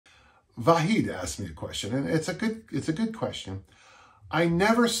Vahid asked me a question, and it's a good question. I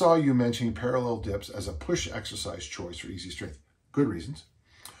never saw you mentioning parallel dips as a push exercise choice for easy strength. Good reasons.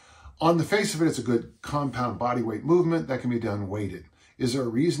 On the face of it, it's a good compound body weight movement that can be done weighted. Is there a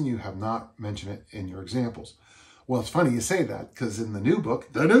reason you have not mentioned it in your examples? Well, it's funny you say that, because in the new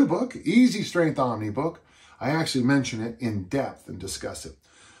book, Easy Strength Omni book, I actually mention it in depth and discuss it.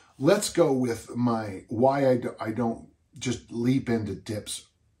 Let's go with my why I don't just leap into dips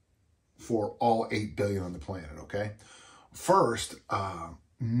for all 8 billion on the planet, okay? First,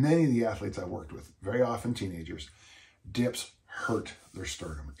 many of the athletes I worked with, very often teenagers, dips hurt their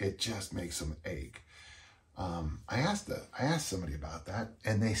sternum. It just makes them ache. I asked somebody about that,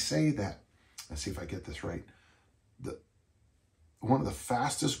 and they say that, let's see if I get this right, one of the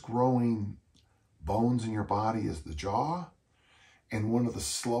fastest growing bones in your body is the jaw, and one of the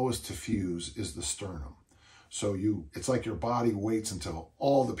slowest to fuse is the sternum. So it's like your body waits until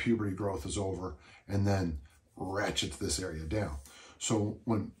all the puberty growth is over and then ratchets this area down. So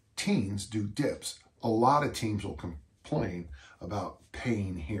when teens do dips, a lot of teams will complain about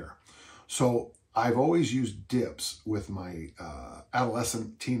pain here. So I've always used dips with my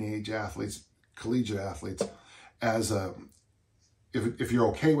adolescent, teenage athletes, collegiate athletes as a, if you're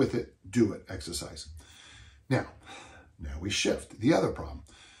okay with it, do it exercise. Now we shift. The other problem,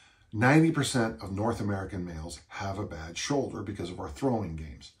 90% of North American males have a bad shoulder because of our throwing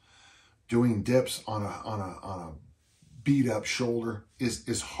games. Doing dips on a beat up shoulder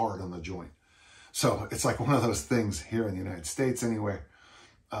is hard on the joint. So it's like one of those things here in the United States anyway.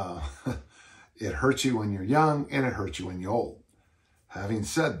 It hurts you when you're young and it hurts you when you're old. Having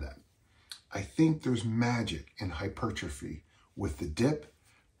said that, I think there's magic in hypertrophy with the dip,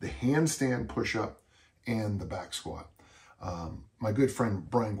 the handstand push-up, and the back squat. My good friend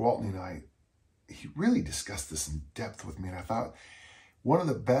Brian Gwaltney and he really discussed this in depth with me, and I thought one of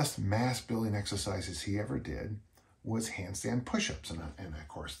the best mass building exercises he ever did was handstand push-ups. And of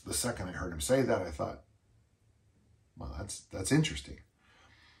course, the second I heard him say that, I thought, well, that's interesting.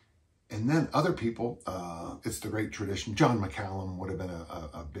 And then other people, it's the great tradition. John McCallum would have been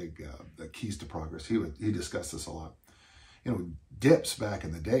a big keys to progress. He discussed this a lot. You know, dips back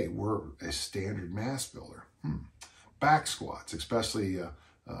in the day were a standard mass builder. Back squats, especially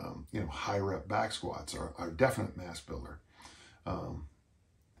high rep back squats, are a definite mass builder.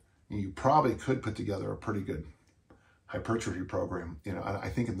 You probably could put together a pretty good hypertrophy program. You know, I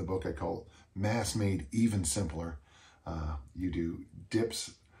think in the book I call it Mass Made Even Simpler. You do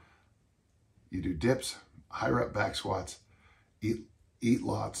dips, high rep back squats, eat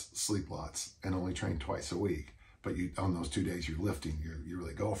lots, sleep lots, and only train twice a week. But on those 2 days you're lifting, you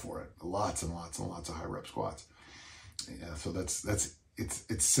really go for it. Lots and lots and lots of high rep squats. Yeah, so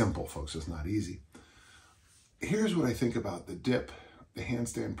it's simple, folks. It's not easy. Here's what I think about the dip, the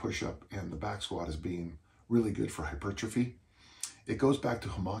handstand push-up, and the back squat as being really good for hypertrophy. It goes back to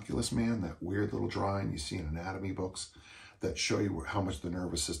homunculus man, that weird little drawing you see in anatomy books that show you how much the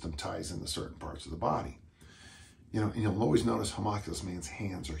nervous system ties into certain parts of the body. You know, and you'll always notice homunculus man's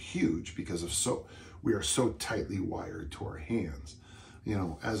hands are huge because we are so tightly wired to our hands. You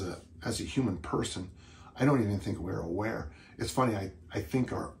know, as a human person, I don't even think we're aware. It's funny, I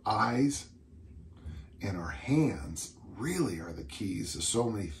think our eyes and our hands really are the keys to so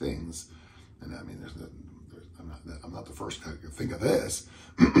many things. And I mean, I'm not the first to think of this,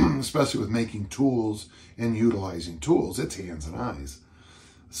 especially with making tools and utilizing tools. It's hands and eyes.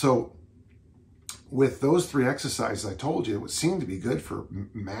 So with those 3 exercises I told you, it would seem to be good for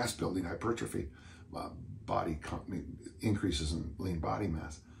mass building hypertrophy, body increases in lean body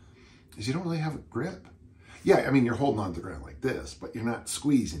mass, is you don't really have a grip. Yeah, I mean, you're holding on to the ground like this, but you're not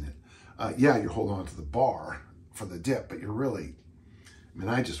squeezing it. Yeah, you're holding on to the bar for the dip, but you're really, I mean,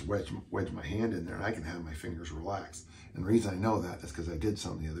 I just wedge my hand in there and I can have my fingers relaxed. And the reason I know that is because I did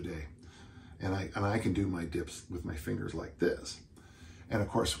some the other day. And I can do my dips with my fingers like this. And of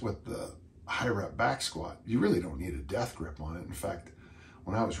course, with the high rep back squat, you really don't need a death grip on it. In fact,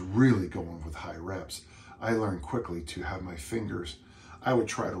 when I was really going with high reps, I learned quickly to have my fingers, I would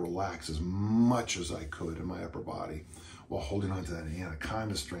try to relax as much as I could in my upper body while holding on to that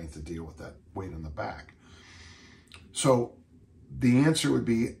anaconda strength to deal with that weight in the back. So the answer would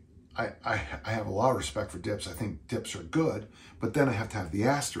be, I have a lot of respect for dips. I think dips are good, but then I have to have the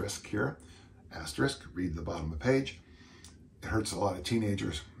asterisk here. Asterisk, read the bottom of the page. It hurts a lot of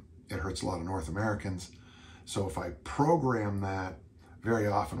teenagers. It hurts a lot of North Americans. So if I program that, very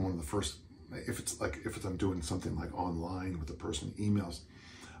often one of the first, if I'm doing something like online with a person emails,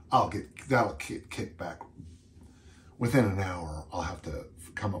 that'll kick back. Within an hour, I'll have to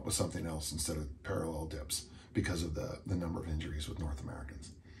come up with something else instead of parallel dips because of the number of injuries with North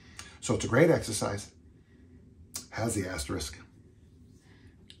Americans. So it's a great exercise, has the asterisk,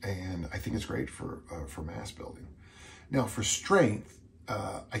 and I think it's great for mass building. Now for strength,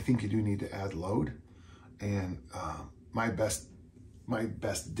 I think you do need to add load, and my best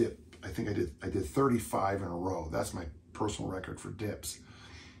dip, I think I did 35 in a row. That's my personal record for dips.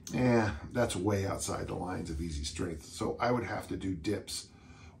 That's way outside the lines of easy strength. So I would have to do dips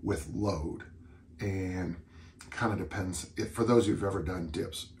with load, and kind of depends. For those who've ever done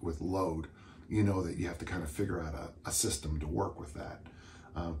dips with load, you know that you have to kind of figure out a system to work with that.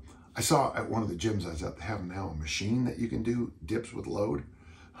 I saw at one of the gyms I was at, they have now a machine that you can do dips with load.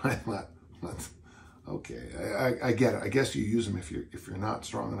 I thought, okay, I get it. I guess you use them if you're not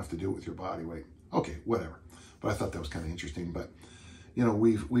strong enough to do it with your body weight. Okay, whatever. But I thought that was kind of interesting. But you know,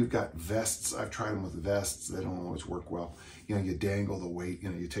 we've got vests. I've tried them with vests. They don't always work well. You know, you dangle the weight. You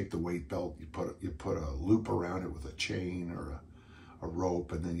know, you take the weight belt, you put a loop around it with a chain or a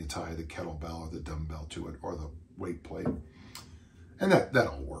rope, and then you tie the kettlebell or the dumbbell to it or the weight plate, and that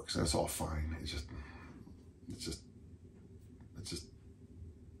all works. And it's all fine. It's just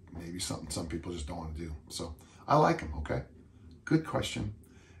maybe something some people just don't want to do. So I like them. Okay, good question.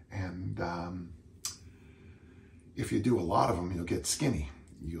 And if you do a lot of them, you'll get skinny.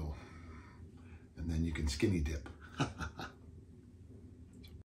 And then you can skinny dip.